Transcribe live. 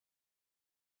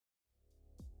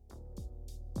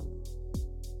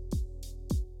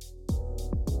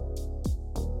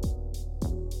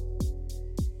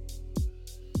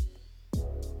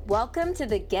Welcome to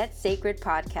the Get Sacred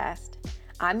podcast.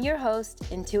 I'm your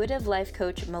host, intuitive life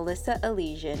coach Melissa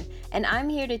Elysian, and I'm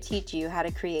here to teach you how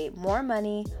to create more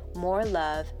money, more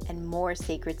love, and more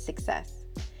sacred success.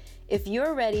 If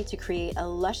you're ready to create a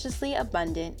lusciously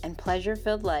abundant and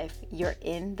pleasure-filled life, you're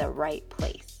in the right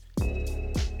place.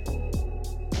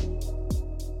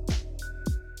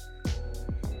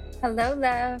 Hello,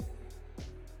 love.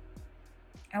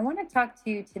 I want to talk to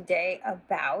you today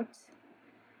about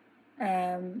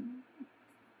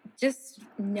just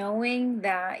knowing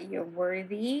that you're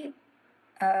worthy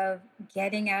of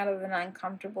getting out of an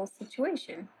uncomfortable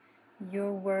situation.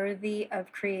 You're worthy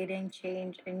of creating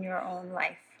change in your own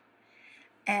life.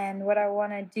 And what I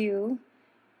want to do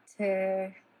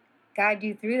to guide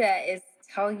you through that is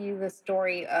tell you the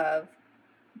story of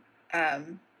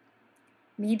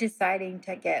me deciding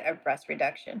to get a breast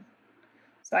reduction.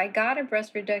 So I got a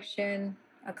breast reduction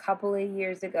a couple of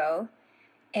years ago.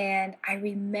 And I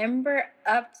remember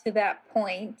up to that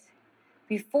point,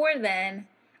 before then,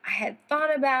 I had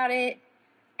thought about it.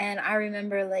 And I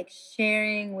remember like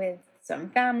sharing with some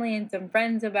family and some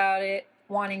friends about it,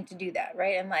 wanting to do that,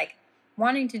 right? And like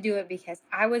wanting to do it because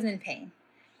I was in pain.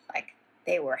 Like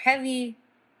they were heavy.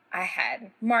 I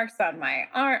had marks on my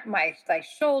arm, my like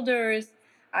shoulders.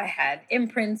 I had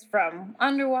imprints from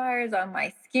underwires on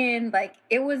my skin. Like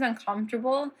it was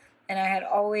uncomfortable. And I had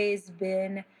always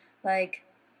been like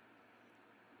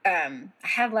I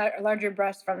had larger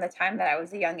breasts from the time that I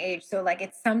was a young age. So like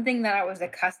it's something that I was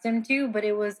accustomed to, but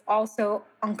it was also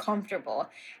uncomfortable.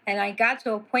 And I got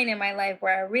to a point in my life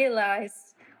where I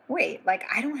realized, wait, like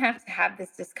I don't have to have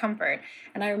this discomfort.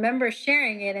 And I remember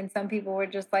sharing it and some people were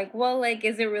just like, well, like,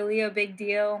 is it really a big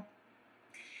deal?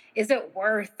 Is it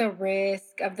worth the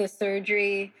risk of the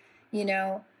surgery? You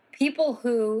know, people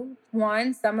who,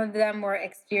 one, some of them were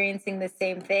experiencing the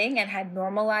same thing and had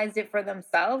normalized it for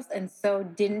themselves, and so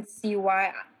didn't see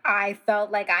why I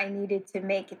felt like I needed to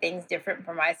make things different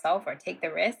for myself or take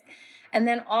the risk. And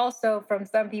then also from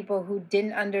some people who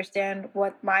didn't understand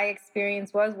what my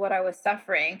experience was, what I was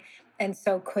suffering, and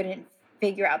so couldn't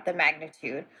figure out the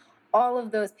magnitude. All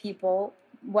of those people,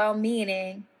 well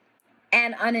meaning,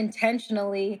 and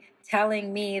unintentionally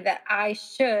telling me that I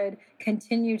should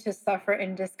continue to suffer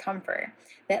in discomfort,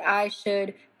 that I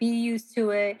should be used to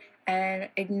it and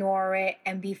ignore it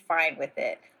and be fine with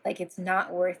it. Like it's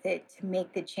not worth it to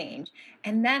make the change.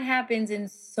 And that happens in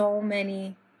so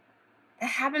many, that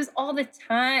happens all the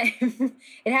time.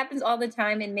 It happens all the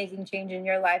time in making change in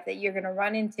your life that you're going to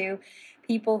run into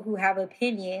people who have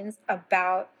opinions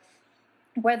about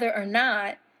whether or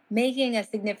not making a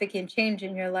significant change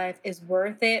in your life is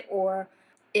worth it, or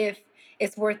if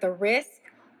it's worth a risk,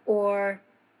 or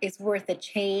it's worth a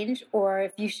change, or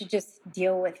if you should just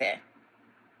deal with it,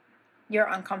 your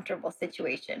uncomfortable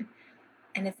situation.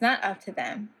 And it's not up to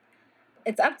them.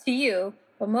 It's up to you.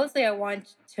 But mostly, I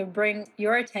want to bring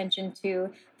your attention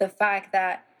to the fact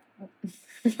that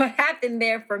what happened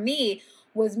there for me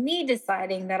was me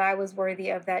deciding that I was worthy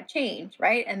of that change,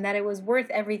 right? And that it was worth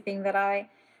everything that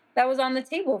was on the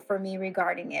table for me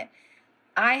regarding it.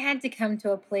 I had to come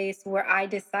to a place where I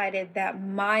decided that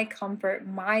my comfort,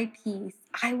 my peace,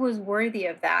 I was worthy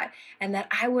of that, and that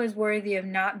I was worthy of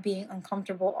not being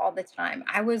uncomfortable all the time.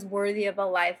 I was worthy of a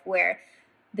life where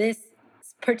this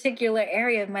particular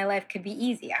area of my life could be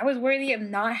easy. I was worthy of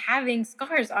not having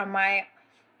scars on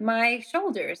my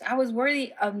shoulders. I was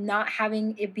worthy of not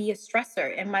having it be a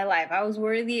stressor in my life. I was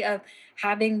worthy of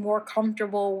having more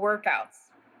comfortable workouts.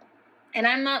 And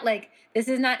I'm not like, this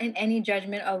is not in any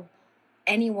judgment of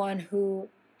anyone who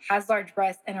has large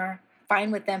breasts and are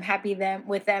fine with them, happy them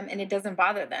with them, and it doesn't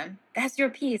bother them. That's your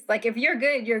piece. Like if you're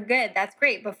good, you're good. That's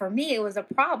great. But for me, it was a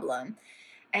problem.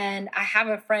 And I have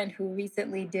a friend who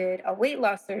recently did a weight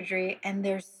loss surgery,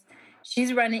 and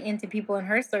she's running into people in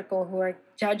her circle who are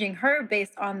judging her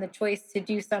based on the choice to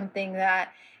do something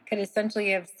that could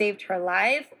essentially have saved her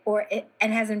life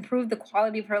and has improved the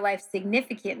quality of her life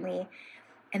significantly.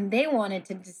 And they wanted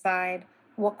to decide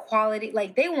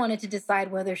they wanted to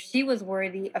decide whether she was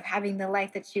worthy of having the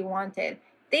life that she wanted.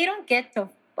 They don't get to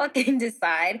fucking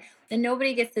decide, and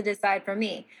nobody gets to decide for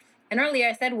me. And earlier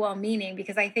I said well meaning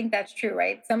because I think that's true,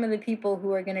 right? Some of the people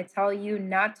who are going to tell you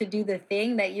not to do the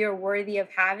thing that you're worthy of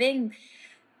having,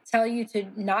 tell you to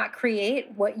not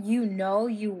create what you know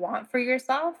you want for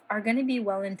yourself, are going to be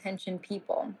well-intentioned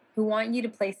people who want you to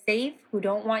play safe, who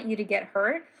don't want you to get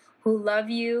hurt, who love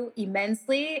you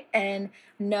immensely and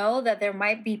know that there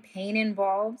might be pain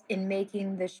involved in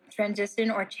making the transition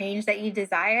or change that you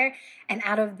desire. And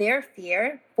out of their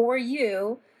fear for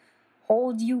you,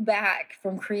 hold you back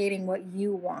from creating what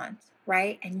you want,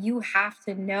 right? And you have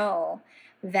to know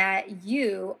that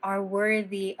you are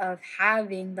worthy of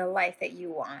having the life that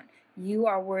you want. You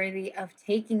are worthy of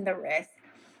taking the risk,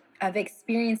 of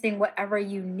experiencing whatever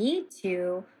you need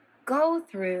to go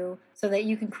through so that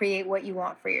you can create what you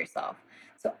want for yourself.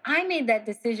 So I made that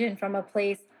decision from a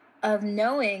place of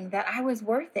knowing that I was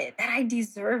worth it, that I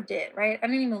deserved it, right? I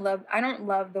don't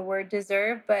love the word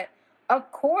deserve, but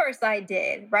of course I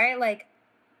did, right? Like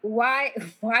why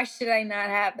why should I not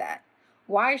have that?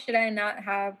 Why should I not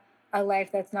have a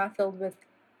life that's not filled with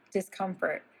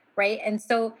discomfort, right? And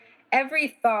so every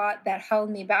thought that held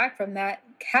me back from that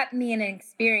kept me in an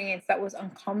experience that was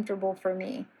uncomfortable for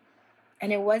me.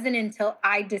 And it wasn't until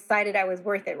I decided I was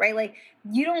worth it, right? Like,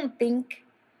 you don't think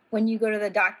when you go to the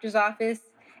doctor's office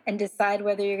and decide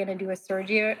whether you're going to do a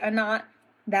surgery or not,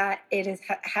 that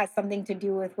has something to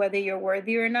do with whether you're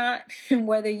worthy or not,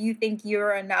 whether you think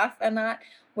you're enough or not,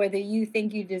 whether you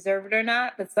think you deserve it or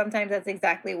not. But sometimes that's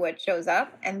exactly what shows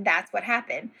up. And that's what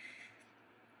happened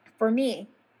for me.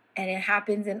 And it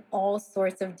happens in all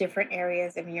sorts of different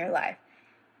areas in your life.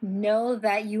 Know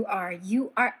that you are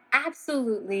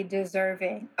absolutely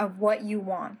deserving of what you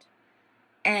want.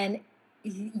 And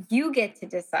you get to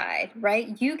decide,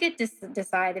 right? You get to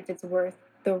decide if it's worth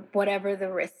the whatever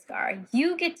the risks are.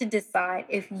 You get to decide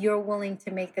if you're willing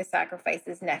to make the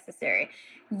sacrifices necessary.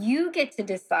 You get to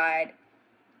decide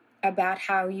about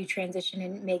how you transition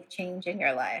and make change in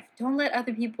your life. Don't let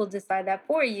other people decide that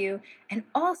for you. And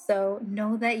also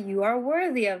know that you are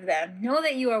worthy of them. Know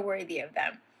that you are worthy of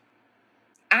them.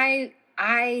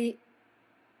 I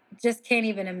just can't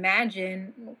even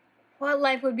imagine what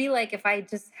life would be like if I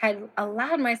just had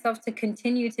allowed myself to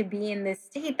continue to be in this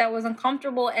state that was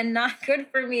uncomfortable and not good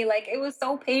for me. Like it was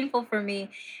so painful for me.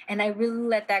 And I really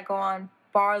let that go on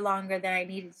far longer than I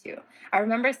needed to. I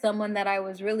remember someone that I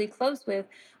was really close with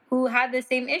who had the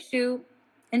same issue.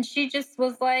 And she just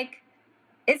was like,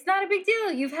 it's not a big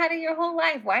deal. You've had it your whole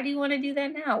life. Why do you want to do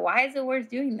that now? Why is it worth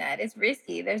doing that? It's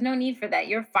risky. There's no need for that.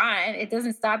 You're fine. It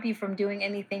doesn't stop you from doing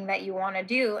anything that you want to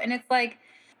do. And it's like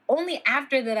only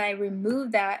after that I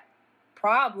removed that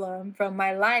problem from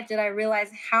my life did I realize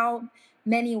how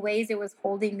many ways it was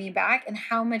holding me back and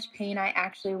how much pain I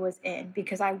actually was in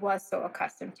because I was so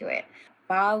accustomed to it.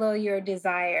 Follow your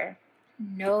desire.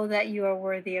 Know that you are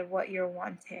worthy of what you're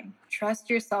wanting. Trust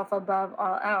yourself above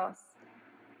all else.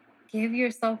 Give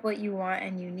yourself what you want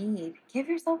and you need. Give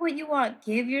yourself what you want.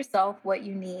 Give yourself what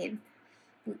you need.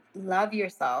 Love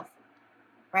yourself,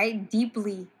 right?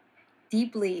 Deeply,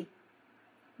 deeply.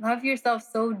 Love yourself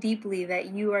so deeply that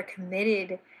you are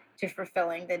committed to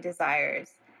fulfilling the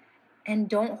desires. And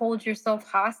don't hold yourself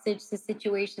hostage to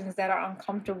situations that are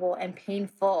uncomfortable and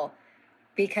painful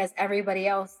because everybody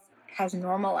else has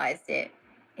normalized it.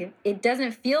 If it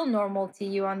doesn't feel normal to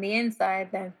you on the inside,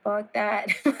 then fuck that.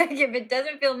 Like if it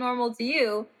doesn't feel normal to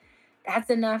you, that's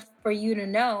enough for you to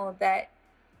know that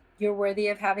you're worthy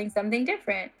of having something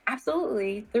different.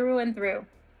 Absolutely, through and through.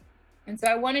 And so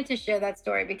I wanted to share that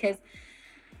story because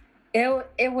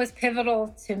it was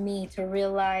pivotal to me to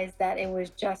realize that it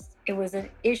was an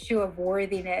issue of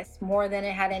worthiness more than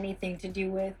it had anything to do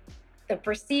with the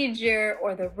procedure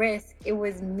or the risk. It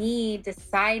was me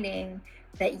deciding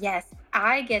that yes,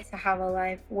 I get to have a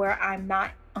life where I'm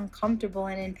not uncomfortable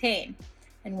and in pain.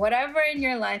 And whatever in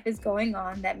your life is going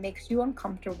on that makes you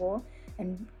uncomfortable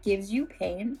and gives you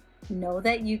pain, know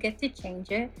that you get to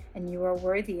change it and you are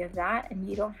worthy of that and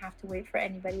you don't have to wait for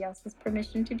anybody else's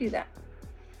permission to do that.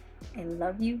 I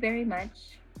love you very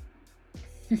much.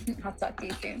 I'll talk to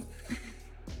you soon.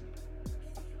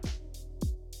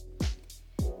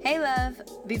 Hey, love.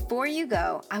 Before you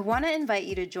go, I want to invite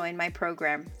you to join my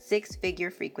program, Six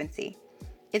Figure Frequency.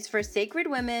 It's for sacred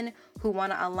women who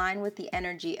want to align with the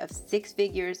energy of six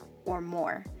figures or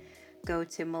more. Go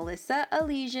to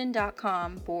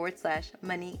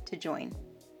melissaalesian.com/money to join.